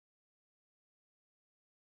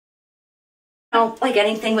like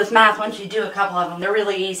anything with math, once you do a couple of them, they're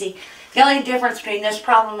really easy. The only difference between this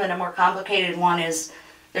problem and a more complicated one is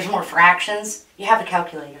there's more fractions. You have a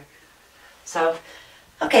calculator. So,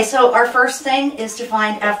 okay, so our first thing is to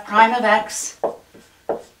find f prime of x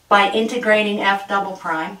by integrating f double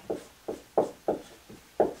prime.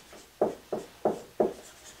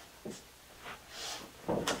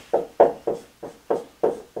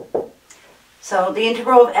 So the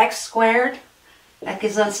integral of x squared, that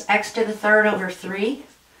gives us x to the third over 3.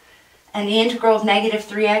 And the integral of negative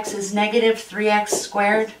 3x is negative 3x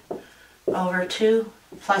squared over 2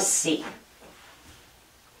 plus c.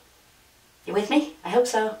 You with me? I hope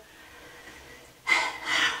so.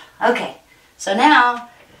 Okay, so now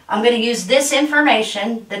I'm going to use this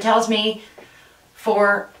information that tells me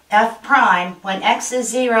for f prime, when x is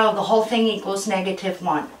 0, the whole thing equals negative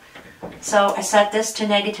 1. So I set this to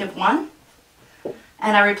negative 1.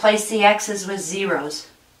 And I replace the x's with zeros.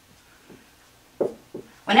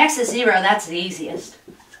 When x is 0, that's the easiest.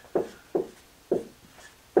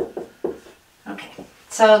 Okay,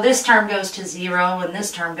 so this term goes to 0 and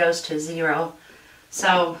this term goes to 0.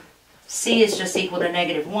 So c is just equal to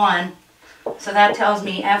negative 1. So that tells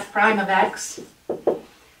me f prime of x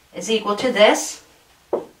is equal to this,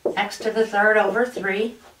 x to the third over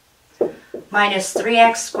 3, minus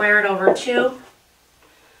 3x squared over 2,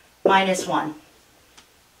 minus 1.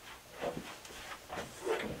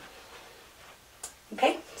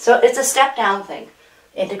 Okay, so it's a step down thing.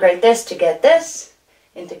 Integrate this to get this,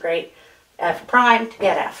 integrate f prime to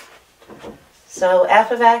get f. So f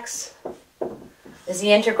of x is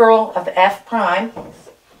the integral of f prime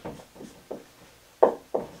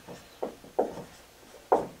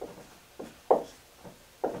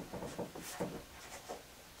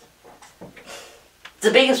It's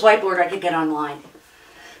the biggest whiteboard I could get online.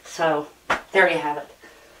 So there you have it.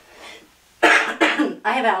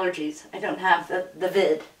 I have allergies. I don't have the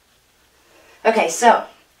vid. Okay, so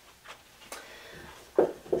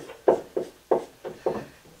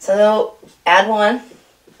add 1.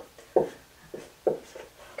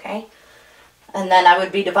 Okay. And then I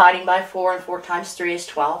would be dividing by 4, and 4 times 3 is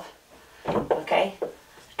 12. Okay.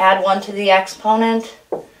 Add 1 to the exponent,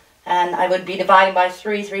 and I would be dividing by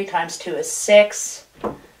 3. 3 times 2 is 6.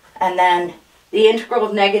 And then the integral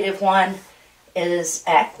of negative 1 is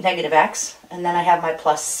negative x, and then I have my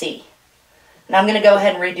plus c. And I'm going to go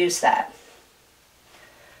ahead and reduce that.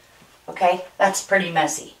 Okay, that's pretty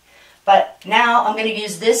messy. But now I'm going to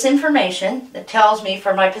use this information that tells me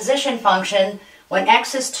for my position function, when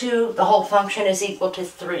x is 2, the whole function is equal to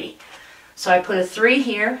 3. So I put a 3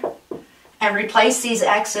 here and replace these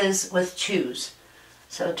x's with 2's.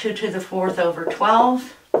 So 2 to the 4th over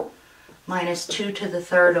 12 minus 2 to the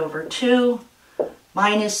 3rd over 2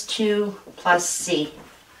 minus 2 plus c.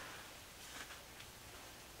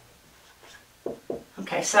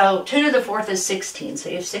 Okay, so 2 to the 4th is 16. So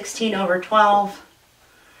you have 16 over 12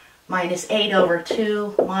 minus 8 over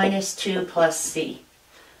 2 minus 2 plus c.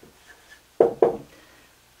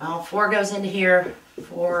 Well, 4 goes into here,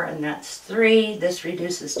 4, and that's 3. This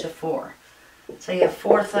reduces to 4. So you have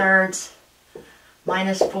 4/3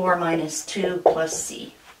 minus 4 minus 2 plus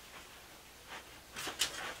c.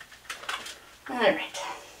 All right.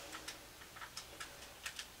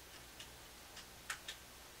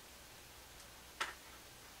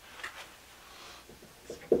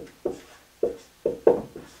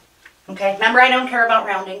 Okay, remember I don't care about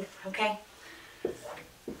rounding, okay?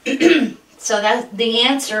 So that the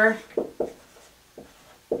answer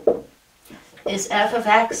is f of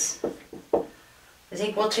x is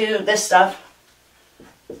equal to this stuff,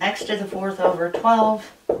 x to the 4th over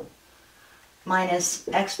 12 minus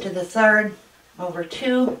x to the 3rd over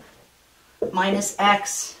 2 minus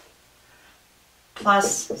x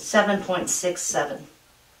plus 7.67.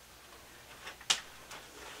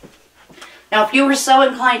 Now, if you were so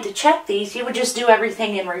inclined to check these, you would just do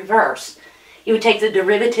everything in reverse. You would take the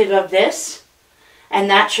derivative of this, and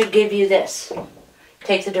that should give you this.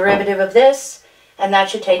 Take the derivative of this, and that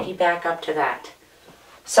should take you back up to that.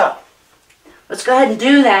 So, let's go ahead and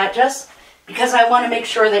do that, just because I want to make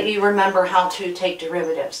sure that you remember how to take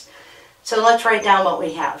derivatives. So let's write down what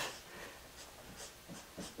we have.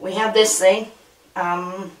 We have this thing.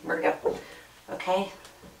 Where'd it go? Okay.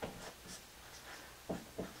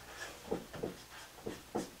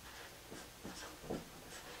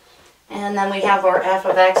 And then we have our f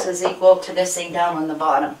of x is equal to this thing down on the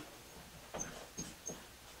bottom.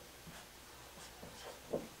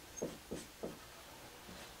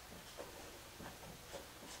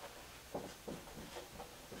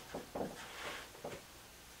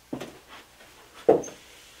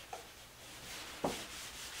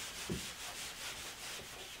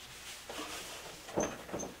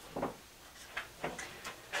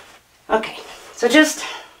 So just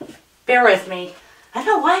bear with me. I don't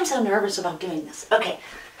know why I'm so nervous about doing this. Okay,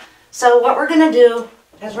 so what we're going to do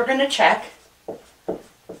is we're going to check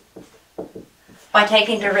by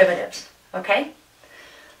taking derivatives, okay?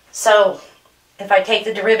 So if I take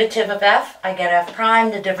the derivative of f, I get f prime.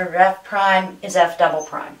 The derivative of f prime is f double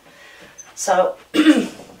prime. So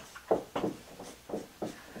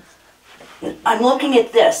I'm looking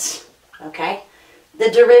at this, okay? The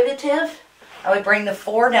derivative, I would bring the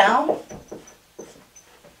 4 down.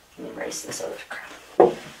 Let me erase this other crap.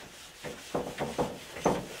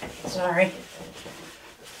 Sorry.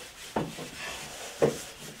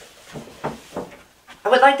 I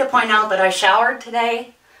would like to point out that I showered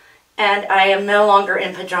today and I am no longer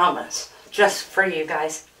in pajamas, just for you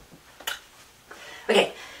guys.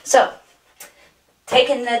 Okay, so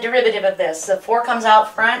taking the derivative of this, the 4 comes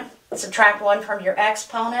out front, subtract 1 from your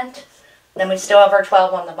exponent, then we still have our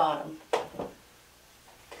 12 on the bottom.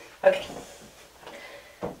 Okay,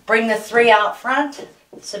 bring the 3 out front,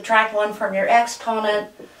 subtract 1 from your exponent,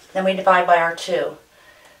 then we divide by our 2.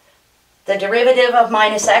 The derivative of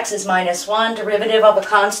minus x is minus 1. Derivative of a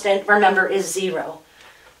constant, remember, is 0.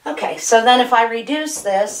 Okay, so then if I reduce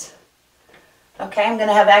this, okay, I'm going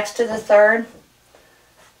to have x to the third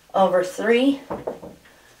over 3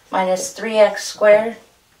 minus 3x squared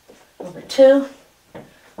over 2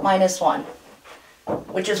 minus 1,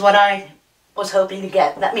 which is what I was hoping to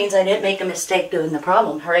get. That means I didn't make a mistake doing the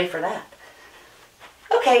problem. Hooray for that.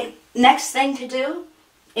 Okay, next thing to do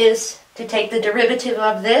is to take the derivative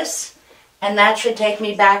of this, and that should take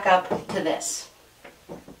me back up to this.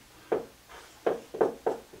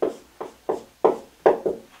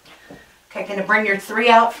 Okay, going to bring your 3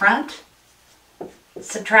 out front.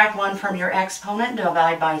 Subtract 1 from your exponent,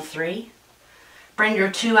 divide by 3. Bring your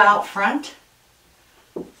 2 out front.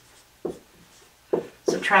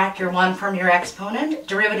 Subtract your 1 from your exponent.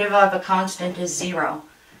 Derivative of a constant is 0.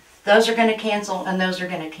 Those are going to cancel, and those are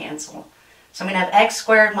going to cancel. So I'm going to have x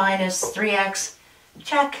squared minus 3x.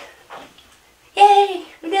 Check. Yay!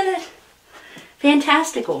 We did it!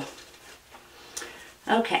 Fantastical.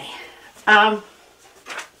 Okay. Let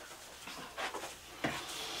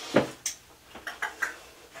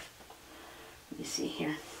me see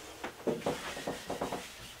here.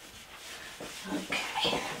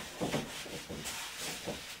 Okay.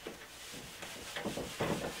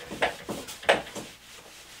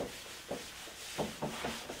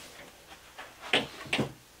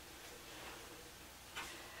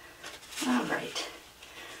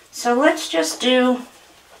 So let's just do,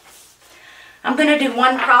 I'm going to do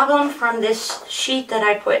one problem from this sheet that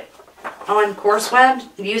I put on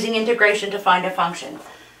CourseWeb using integration to find a function.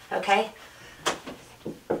 Okay?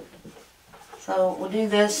 So we'll do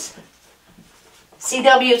this.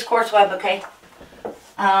 CW is CourseWeb, okay?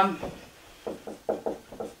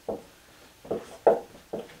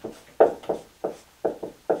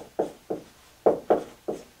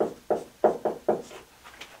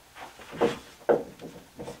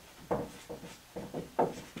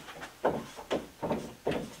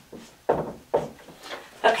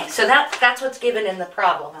 So that's what's given in the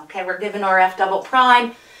problem, okay? We're given our f double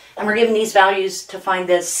prime, and we're given these values to find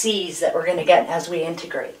the c's that we're going to get as we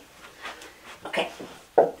integrate. Okay,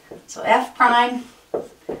 so f prime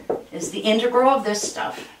is the integral of this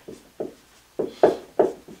stuff.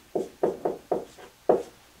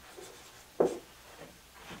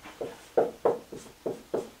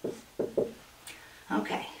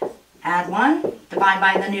 Okay, add 1, divide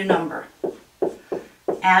by the new number.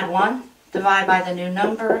 Add 1. Divide by the new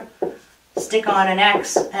number, stick on an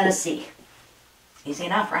x and a c. Easy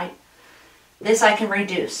enough, right? This I can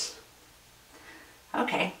reduce.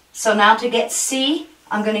 Okay, so now to get c,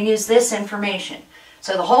 I'm going to use this information.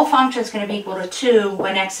 So the whole function is going to be equal to 2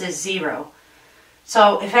 when x is 0.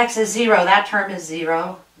 So if x is 0, that term is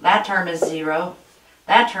 0, that term is 0,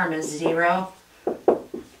 that term is 0.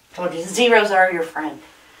 Told you, zeros are your friend.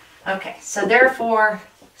 Okay, so therefore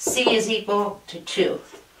c is equal to 2.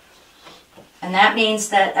 And that means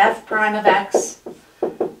that f prime of x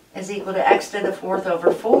is equal to x to the 4th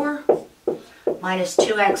over 4 minus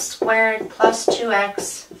 2x squared plus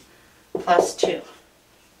 2x plus 2.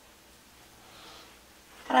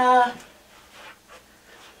 Ta-da!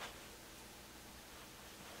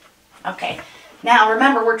 Okay, now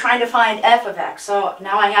remember we're trying to find f of x, so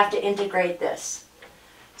now I have to integrate this.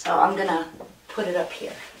 So I'm going to put it up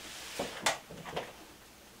here.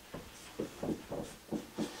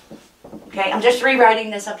 Okay, I'm just rewriting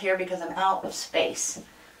this up here because I'm out of space.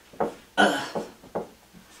 Okay.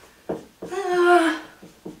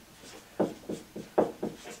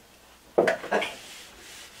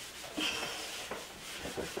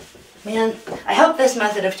 Man, I hope this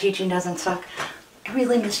method of teaching doesn't suck. I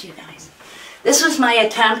really miss you guys. This was my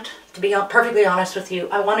attempt, to be perfectly honest with you.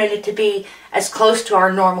 I wanted it to be as close to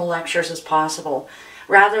our normal lectures as possible,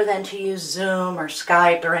 rather than to use Zoom or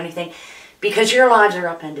Skype or anything, because your lives are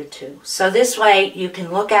upended too. So this way you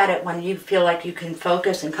can look at it when you feel like you can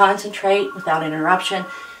focus and concentrate without interruption.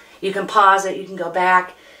 You can pause it, you can go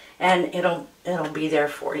back, and it'll be there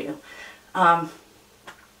for you. I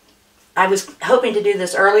was hoping to do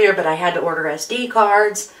this earlier, but I had to order SD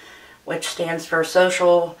cards, which stands for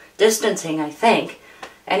social distancing, I think.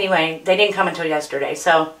 Anyway, they didn't come until yesterday,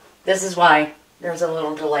 so this is why there's a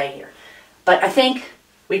little delay here. But I think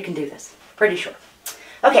we can do this, pretty sure.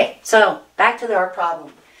 Okay, so back to our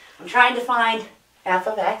problem. I'm trying to find f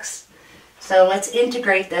of x, so let's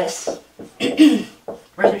integrate this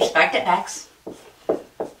with respect to x.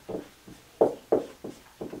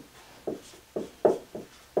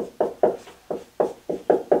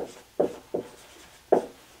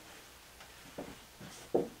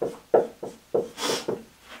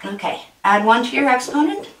 Okay, add 1 to your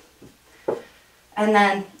exponent, and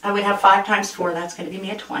then I would have 5 times 4, that's going to give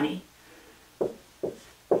me a 20.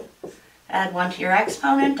 Add 1 to your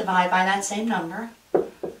exponent, divide by that same number.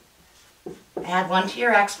 Add 1 to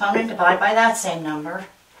your exponent, divide by that same number.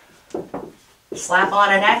 Slap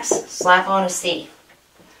on an x, slap on a c.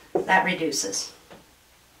 That reduces.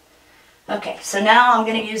 Okay, so now I'm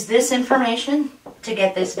going to use this information to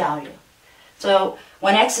get this value. So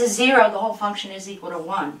when x is 0, the whole function is equal to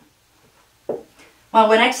 1. Well,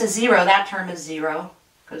 when x is 0, that term is 0,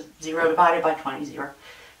 because 0 divided by 20 is 0.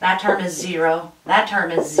 That term is 0. That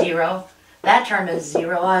term is 0. That term is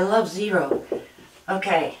 0. I love 0.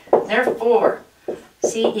 Okay, therefore,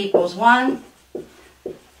 c equals 1.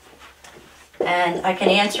 And I can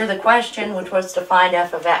answer the question, which was to find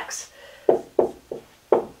f of x.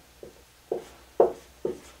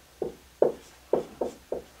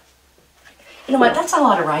 You know what, that's a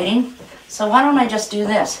lot of writing. So why don't I just do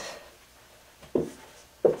this?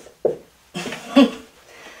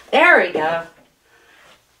 There we go.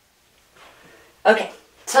 Okay,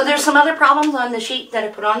 so there's some other problems on the sheet that I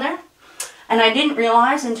put on there. And I didn't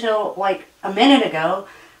realize until like a minute ago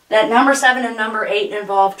that number 7 and number 8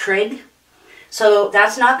 involve trig. So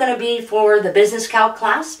that's not going to be for the business calc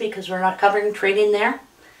class because we're not covering trig in there.